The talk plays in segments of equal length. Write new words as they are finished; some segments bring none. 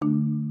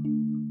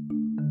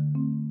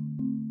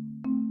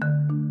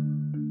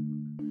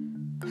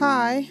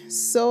Hi,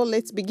 so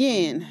let's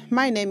begin.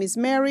 My name is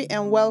Mary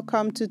and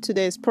welcome to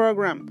today's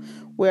program.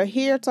 We're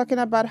here talking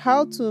about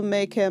how to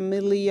make $1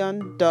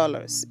 million.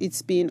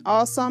 It's been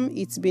awesome.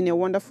 It's been a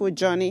wonderful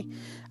journey.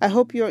 I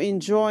hope you're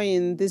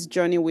enjoying this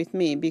journey with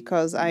me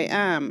because I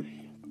am.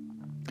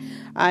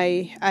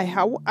 I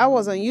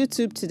was on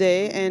YouTube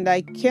today and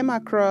I came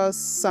across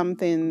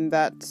something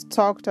that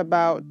talked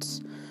about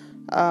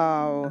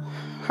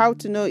how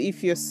to know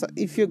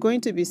if you're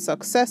going to be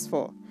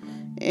successful.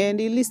 And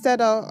he listed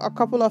a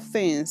couple of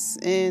things,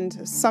 and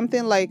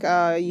something like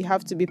you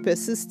have to be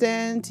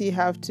persistent, you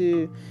have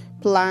to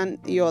plan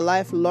your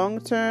life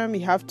long term,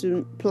 you have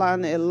to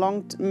plan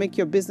make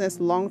your business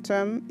long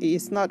term.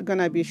 It's not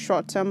gonna be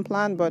short term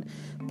plan, but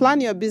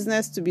plan your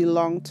business to be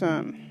long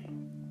term.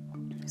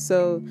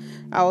 So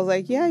I was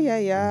like,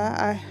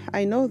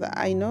 I know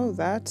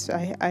that.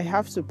 I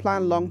have to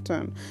plan long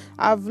term.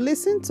 I've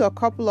listened to a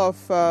couple of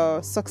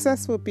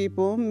successful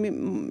people,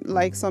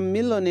 like some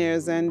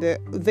millionaires, and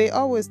they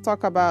always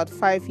talk about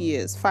 5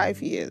 years, how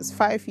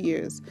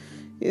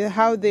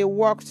they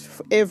worked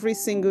every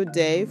single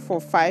day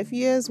for 5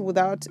 years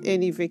without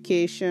any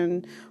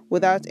vacation,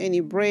 without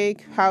any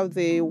break, how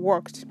they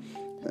worked.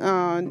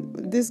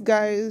 This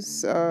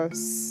guy's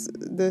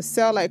the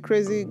Sell Like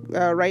Crazy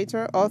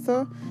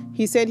author.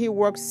 He said he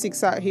worked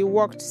 6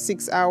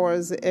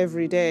 hours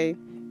every day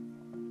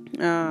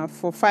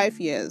for 5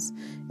 years.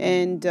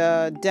 And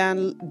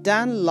Dan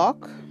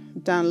Lok,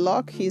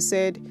 he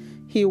said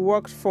he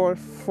worked for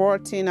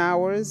 14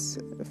 to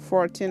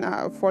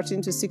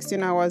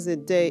 16 hours a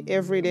day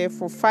every day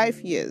for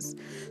 5 years.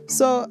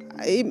 So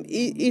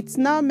it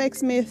now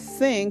makes me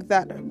think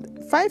that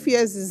 5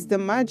 years is the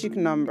magic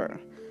number.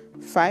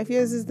 5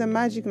 years is the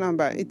magic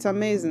number. It's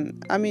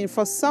amazing. I mean,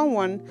 for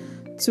someone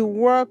to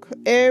work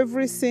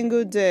every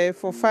single day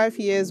for 5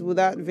 years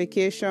without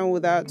vacation,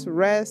 without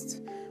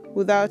rest,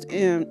 without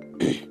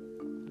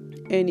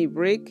any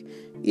break,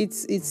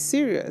 it's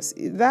serious.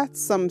 That's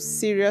some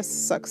serious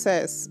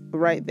success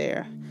right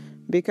there.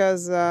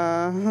 Because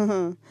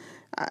I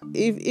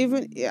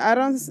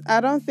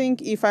don't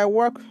think if I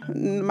work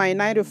my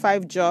 9 to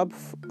 5 job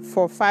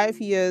for 5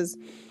 years,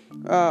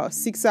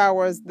 6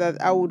 hours,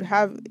 that I would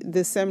have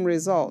the same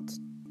result.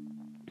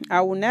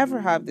 I will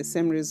never have the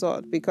same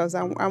result because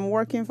I'm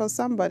working for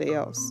somebody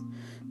else.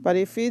 But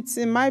if it's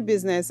in my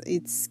business,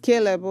 it's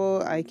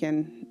scalable. I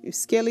can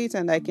scale it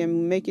and I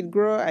can make it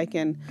grow. I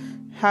can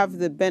have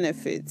the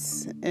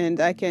benefits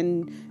and I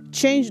can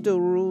change the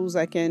rules.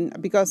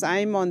 Because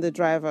I'm on the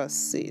driver's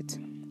seat,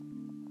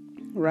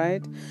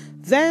 right?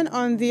 Then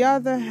on the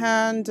other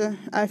hand,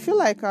 I feel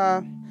like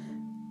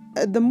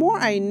the more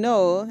I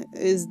know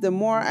is the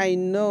more I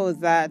know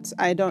that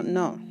I don't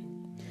know.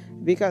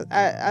 Because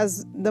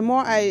as the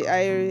more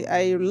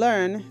I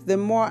learn, the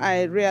more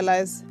I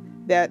realize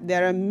that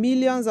there are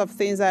millions of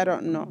things I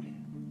don't know.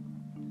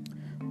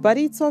 But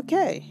it's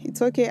okay.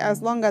 It's okay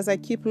as long as I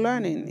keep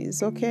learning.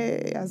 It's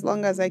okay as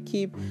long as I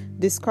keep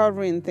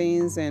discovering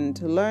things and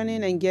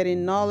learning and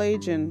getting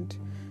knowledge and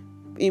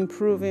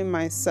improving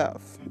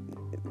myself.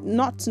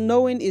 Not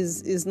knowing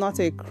is not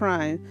a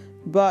crime.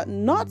 But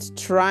not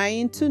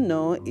trying to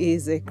know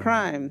is a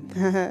crime.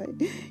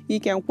 You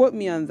can quote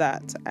me on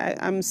that.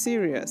 I'm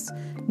serious.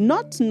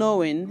 Not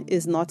knowing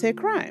is not a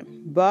crime,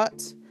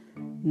 but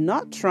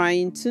not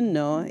trying to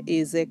know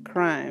is a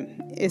crime,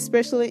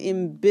 especially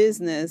in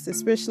business,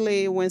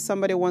 especially when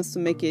somebody wants to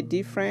make a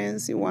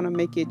difference, you want to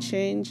make a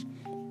change,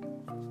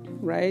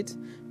 right?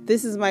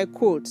 This is my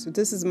quote.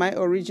 This is my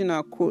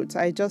original quote.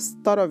 I just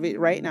thought of it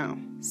right now.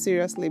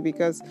 Seriously,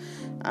 because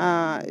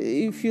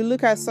if you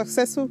look at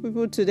successful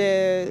people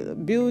today,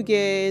 Bill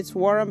Gates,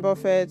 Warren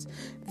Buffett,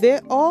 they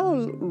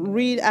all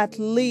read at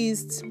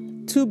least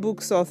 2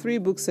 books or 3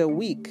 books a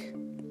week.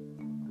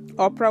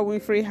 Oprah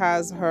Winfrey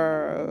has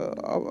her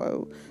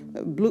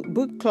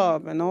book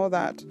club and all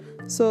that.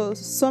 So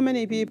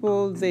many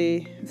people,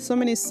 so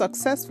many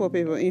successful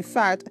people. In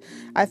fact,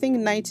 I think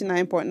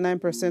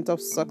 99.9%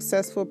 of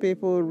successful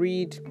people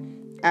read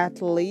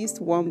at least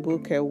 1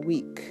 book a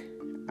week.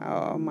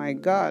 Oh my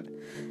God.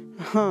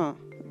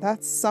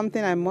 That's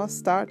something I must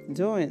start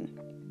doing.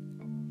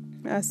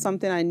 That's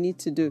something I need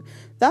to do.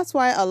 That's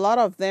why a lot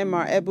of them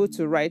are able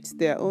to write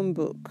their own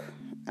book.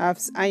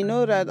 I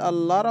know that a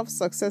lot of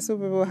successful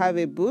people have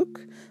a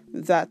book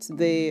that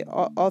they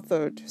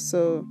authored.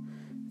 So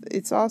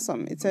it's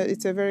awesome.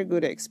 It's a very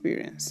good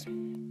experience.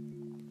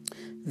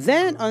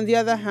 Then on the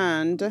other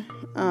hand,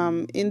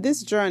 in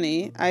this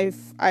journey,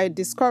 I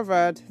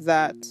discovered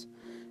that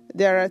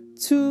there are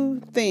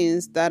 2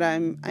 things that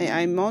I'm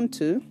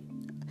onto.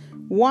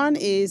 One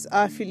is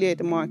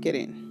affiliate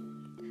marketing,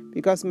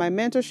 because my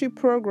mentorship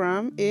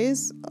program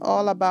is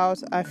all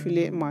about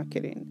affiliate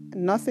marketing,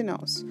 nothing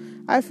else.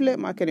 Affiliate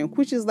marketing,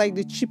 which is like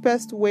the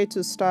cheapest way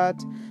to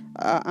start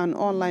an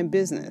online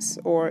business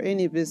or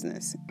any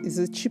business. It's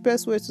the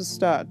cheapest way to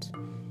start,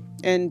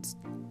 and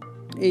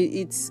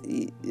it's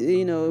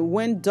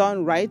when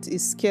done right,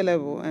 is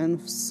scalable,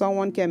 and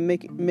someone can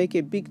make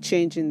a big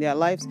change in their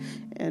lives,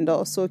 and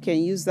also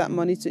can use that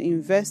money to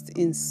invest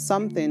in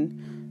something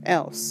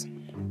else.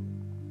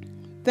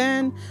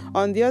 then,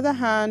 on the other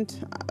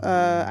hand,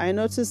 I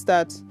noticed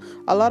that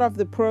a lot of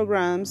the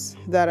programs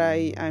that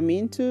I'm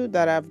into,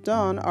 that I've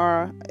done,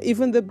 are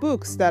even the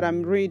books that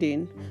I'm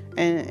reading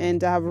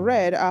and I've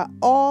read are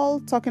all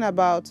talking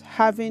about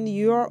having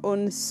your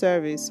own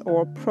service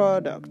or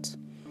product,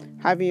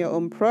 having your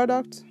own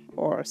product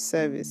or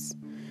service.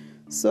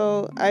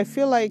 So I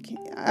feel like,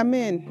 I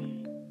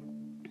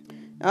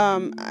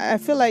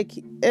feel like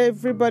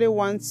everybody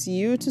wants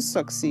you to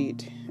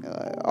succeed.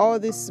 All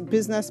these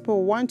business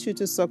people want you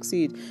to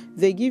succeed.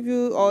 They give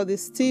you all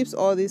these tips,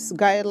 all these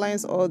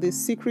guidelines, all these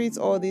secrets,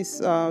 all these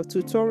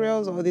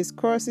tutorials, all these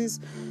courses,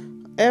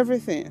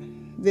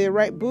 everything. They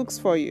write books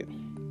for you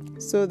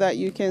so that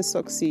you can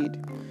succeed.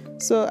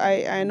 So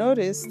I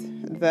noticed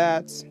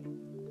that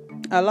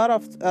a lot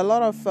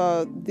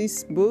of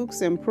these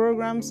books and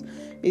programs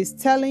is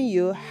telling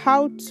you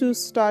how to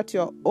start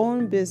your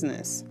own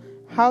business,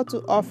 how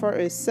to offer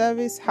a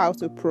service, how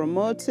to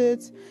promote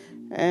it,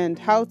 and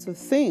how to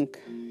think.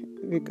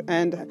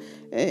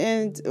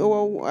 This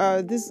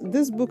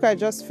book I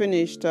just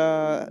finished,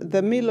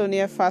 The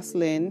Millionaire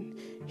Fastlane,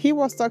 he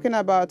was talking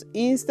about,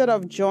 instead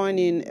of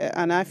joining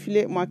an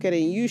affiliate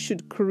marketing, you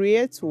should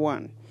create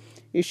one.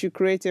 You should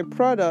create a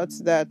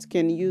product that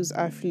can use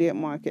affiliate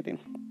marketing.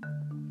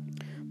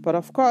 But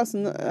of course,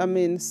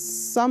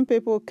 some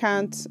people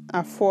can't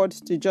afford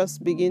to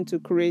just begin to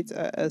create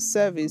a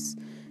service,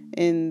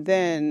 and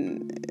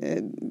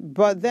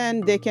but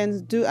then they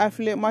can do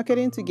affiliate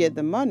marketing to get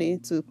the money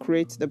to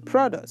create the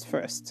product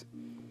first,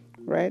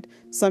 right?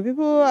 Some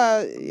people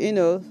are,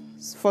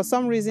 for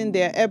some reason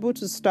they are able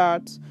to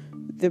start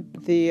the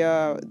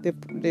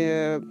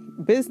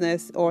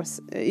business or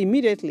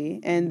immediately,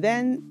 and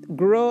then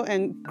grow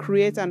and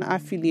create an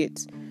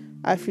affiliate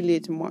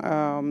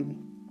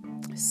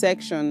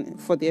section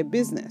for their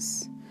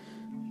business.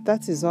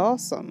 That is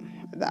awesome.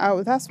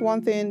 That's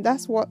one thing.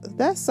 That's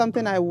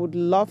something I would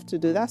love to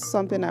do. That's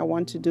something I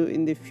want to do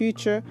in the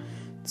future,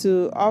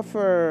 to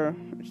offer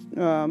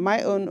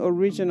my own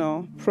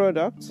original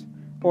product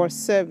or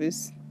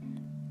service,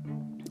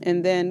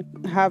 and then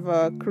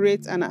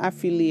create an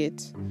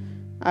affiliate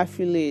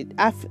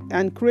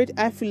and create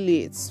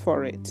affiliates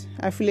for it,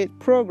 affiliate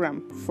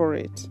program for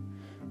it.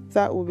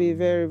 That would be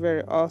very,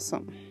 very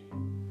awesome.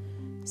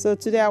 So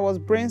today I was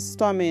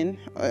brainstorming.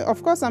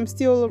 Of course, I'm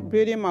still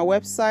building my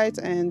website,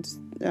 and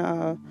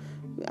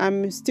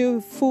I'm still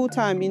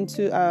full-time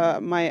into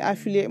my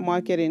affiliate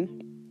marketing.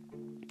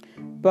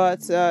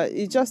 But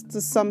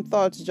some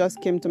thought just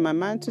came to my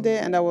mind today,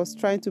 and I was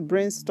trying to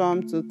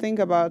brainstorm to think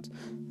about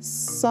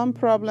some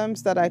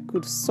problems that I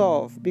could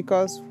solve.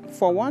 Because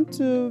for one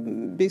to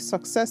be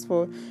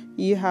successful,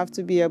 you have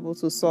to be able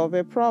to solve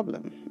a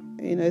problem,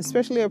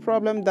 especially a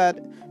problem that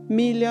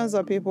millions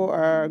of people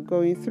are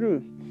going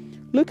through.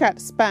 Look at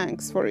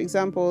Spanx, for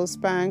example.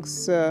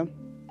 Spanx,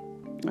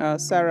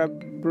 Sarah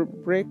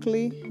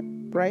Brightly.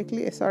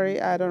 Sorry,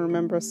 I don't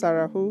remember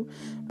Sarah who,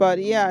 but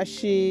yeah,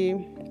 she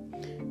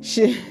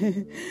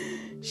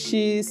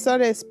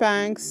started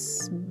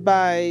Spanx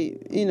by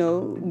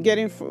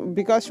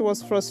because she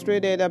was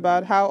frustrated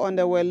about how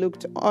underwear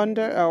looked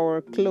under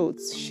our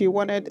clothes. She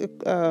wanted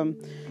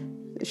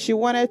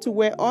to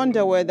wear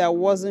underwear that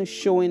wasn't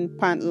showing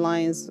pant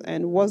lines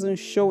and wasn't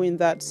showing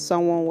that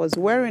someone was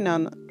wearing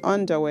an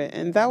underwear,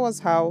 and that was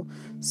how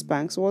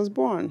Spanx was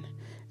born.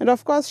 And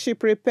of course, she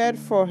prepared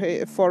for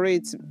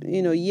it.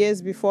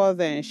 Years before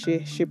then,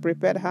 she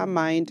prepared her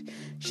mind.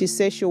 She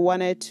said she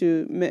wanted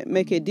to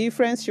make a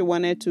difference. She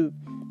wanted to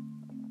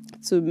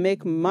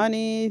make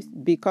money,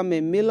 become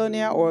a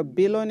millionaire or a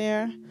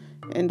billionaire,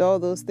 and all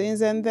those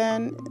things. And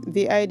then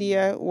the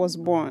idea was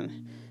born.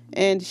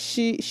 And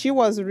she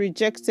was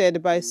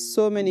rejected by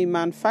so many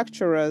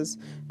manufacturers.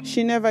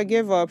 She never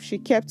gave up. She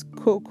kept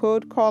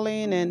cold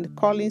calling and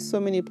calling so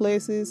many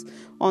places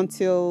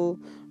until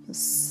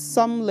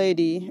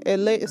a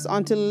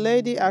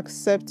lady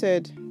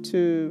accepted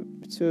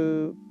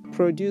to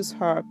produce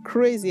her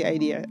crazy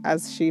idea,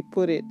 as she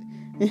put it.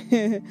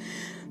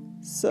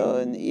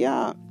 So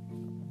yeah.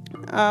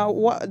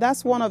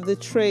 That's one of the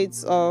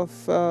traits of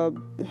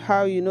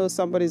how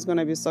somebody's going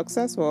to be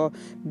successful: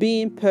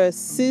 being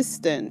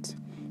persistent,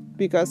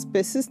 because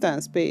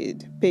persistence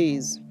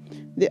pays.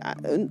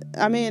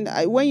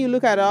 When you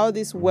look at all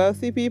these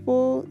wealthy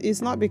people,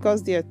 it's not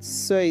because they're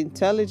so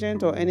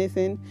intelligent or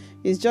anything.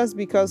 It's just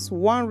because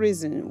one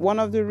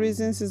of the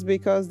reasons is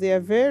because they are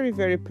very,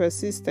 very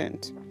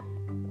persistent.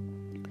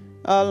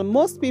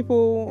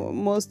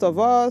 Most of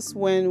us,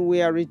 when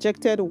we are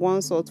rejected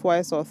once or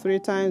twice or three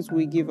times,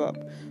 we give up.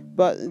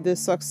 But the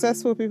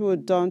successful people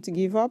don't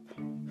give up,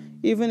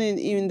 even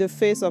in the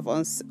face of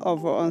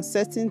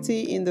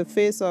uncertainty, in the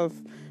face of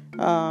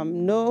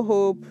no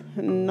hope,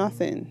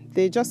 nothing.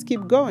 They just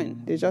keep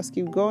going. They just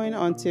keep going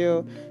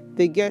until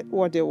they get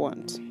what they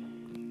want,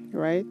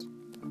 right?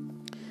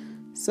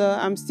 So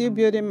I'm still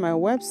building my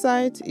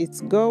website.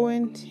 It's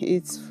going.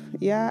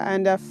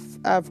 And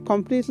I've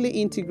completely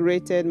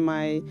integrated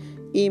my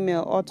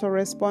email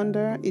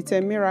autoresponder. It's a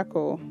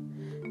miracle.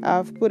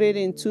 I've put it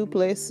in 2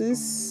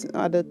 places,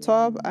 at the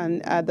top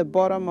and at the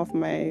bottom of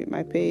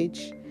my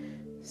page.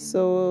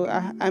 So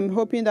I'm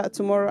hoping that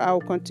tomorrow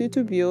I'll continue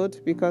to build,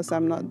 because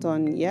I'm not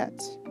done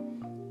yet.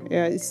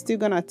 It's still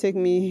gonna take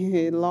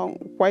me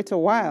quite a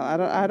while.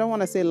 I don't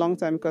want to say long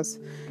time, because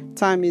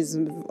time is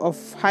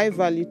of high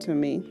value to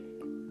me.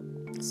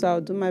 So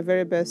I'll do my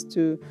very best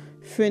to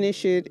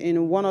finish it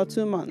in 1 or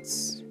 2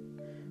 months.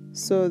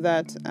 So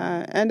that,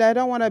 and I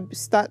don't want to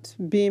start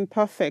being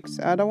perfect.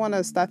 I don't want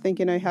to start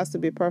thinking it has to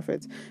be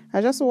perfect.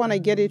 I just want to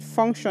get it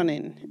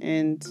functioning,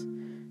 and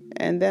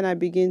then I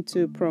begin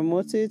to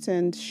promote it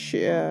and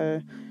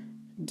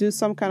do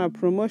some kind of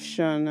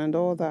promotion and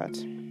all that.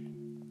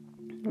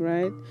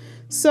 Right?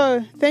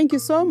 So thank you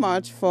so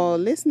much for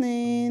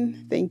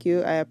listening. Thank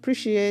you. I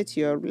appreciate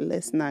your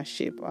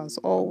listenership as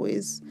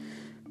always.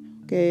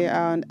 Okay,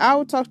 and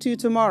I'll talk to you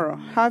tomorrow.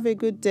 Have a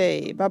good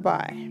day.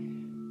 Bye-bye.